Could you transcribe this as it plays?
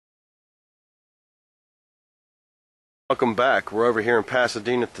Welcome back. We're over here in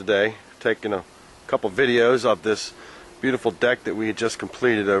Pasadena today, taking a couple videos of this beautiful deck that we had just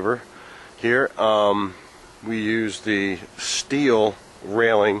completed over here. We used the steel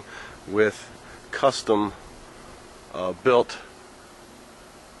railing with custom built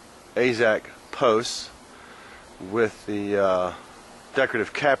AZAC posts with the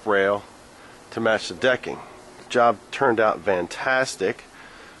decorative cap rail to match the decking. The job turned out fantastic.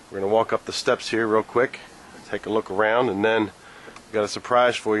 We're going to walk up the steps here real quick, take a look around, and then we've got a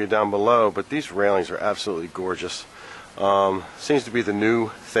surprise for you down below. But these railings are absolutely gorgeous. Seems to be the new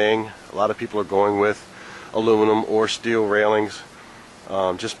thing. A lot of people are going with aluminum or steel railings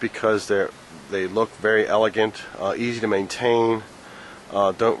just because they look very elegant, easy to maintain,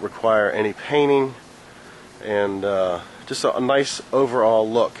 don't require any painting, and just a nice overall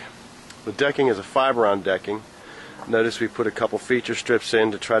look. The decking is a fiberon decking. Notice we put a couple feature strips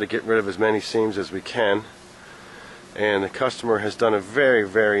in to try to get rid of as many seams as we can. And the customer has done a very,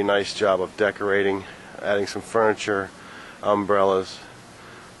 very nice job of decorating, adding some furniture, umbrellas.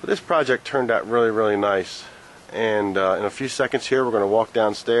 But this project turned out really, really nice. And in a few seconds here we're going to walk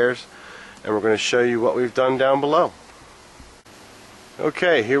downstairs and we're going to show you what we've done down below.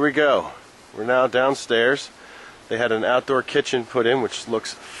 Okay, here we go. We're now downstairs. They had an outdoor kitchen put in, which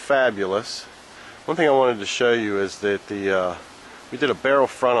looks fabulous. One thing I wanted to show you is that we did a barrel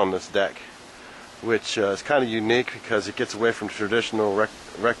front on this deck, which is kind of unique because it gets away from traditional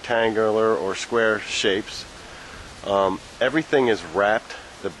rectangular or square shapes. Everything is wrapped.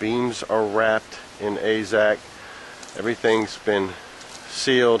 The beams are wrapped in AZAC. Everything's been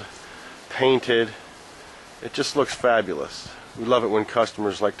sealed, painted. It just looks fabulous. We love it when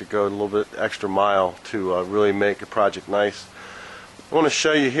customers like to go a little bit extra mile to really make a project nice. I want to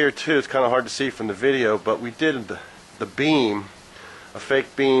show you here too, it's kind of hard to see from the video, but we did the beam, a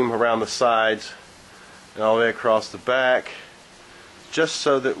fake beam around the sides and all the way across the back, just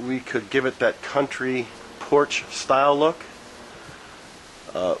so that we could give it that country porch style look.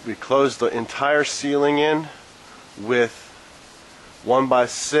 We closed the entire ceiling in with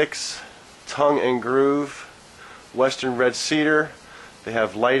 1x6 tongue and groove Western red cedar. They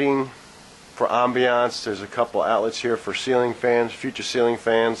have lighting for ambiance. There's a couple outlets here for ceiling fans, future ceiling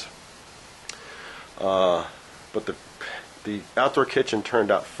fans. But the outdoor kitchen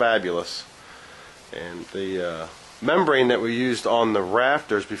turned out fabulous. And the membrane that we used on the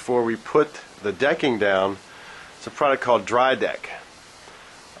rafters before we put the decking down, it's a product called Dry Deck.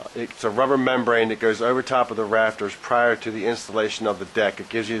 It's a rubber membrane that goes over top of the rafters prior to the installation of the deck. It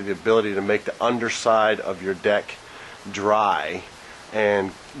gives you the ability to make the underside of your deck dry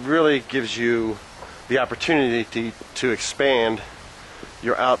and really gives you the opportunity to expand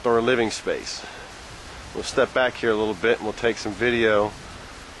your outdoor living space. We'll step back here a little bit and we'll take some video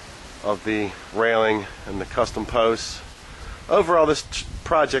of the railing and the custom posts. Overall, this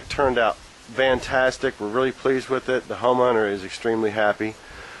project turned out fantastic. We're really pleased with it. The homeowner is extremely happy.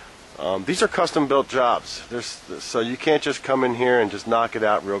 These are custom built jobs. So you can't just come in here and just knock it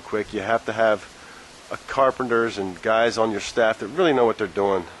out real quick. You have to have carpenters and guys on your staff that really know what they're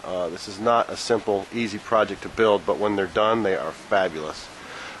doing. This is not a simple, easy project to build, but when they're done, they are fabulous.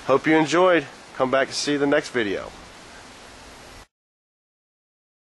 Hope you enjoyed. Come back and see the next video.